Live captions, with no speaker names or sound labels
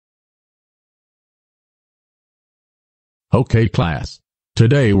Okay class.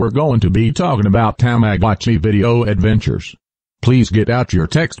 Today we're going to be talking about Tamagotchi video adventures. Please get out your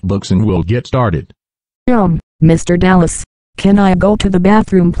textbooks and we'll get started. Mr. Dallas, can I go to the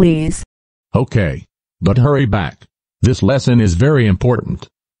bathroom please? Okay. But hurry back. This lesson is very important.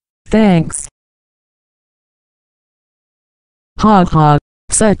 Thanks. Ha,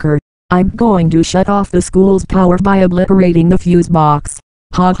 sucker. I'm going to shut off the school's power by obliterating the fuse box.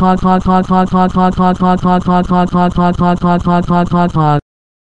 Ha.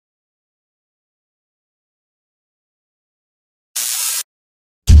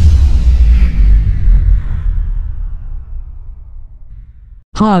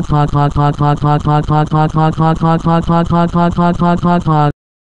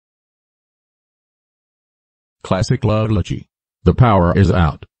 Classic Lovelitchi. The power is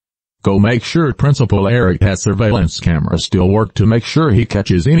out. Go make sure Principal Eric has surveillance cameras still work to make sure he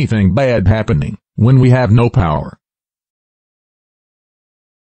catches anything bad happening when we have no power.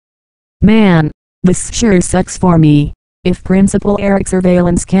 Man, this sure sucks for me. If Principal Eric's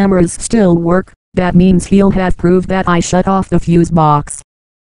surveillance cameras still work, that means he'll have proof that I shut off the fuse box.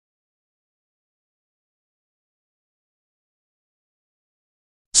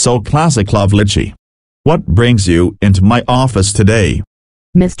 So classic Lovelitchi. What brings you into my office today?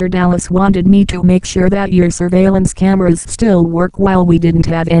 Mr. Dallas wanted me to make sure that your surveillance cameras still work while we didn't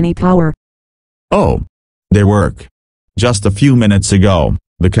have any power. Oh, they work. Just a few minutes ago,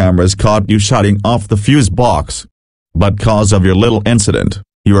 the cameras caught you shutting off the fuse box. But cause of your little incident,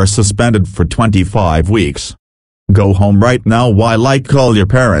 you are suspended for 25 weeks. Go home right now while I call your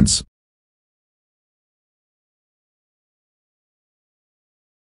parents.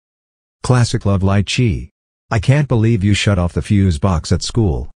 Classic Lovelitchi. I can't believe you shut off the fuse box at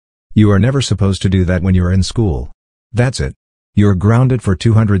school. You are never supposed to do that when you're in school. That's it. You're grounded for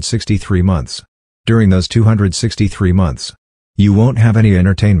 263 months. During those 263 months, you won't have any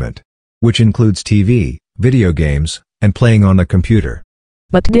entertainment, which includes TV, video games, and playing on the computer.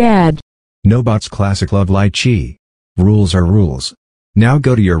 But Dad. No buts, Classic Lovelitchi. Rules are rules. Now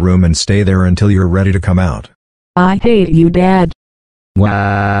go to your room and stay there until you're ready to come out. I hate you, Dad.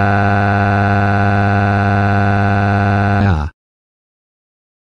 Wow.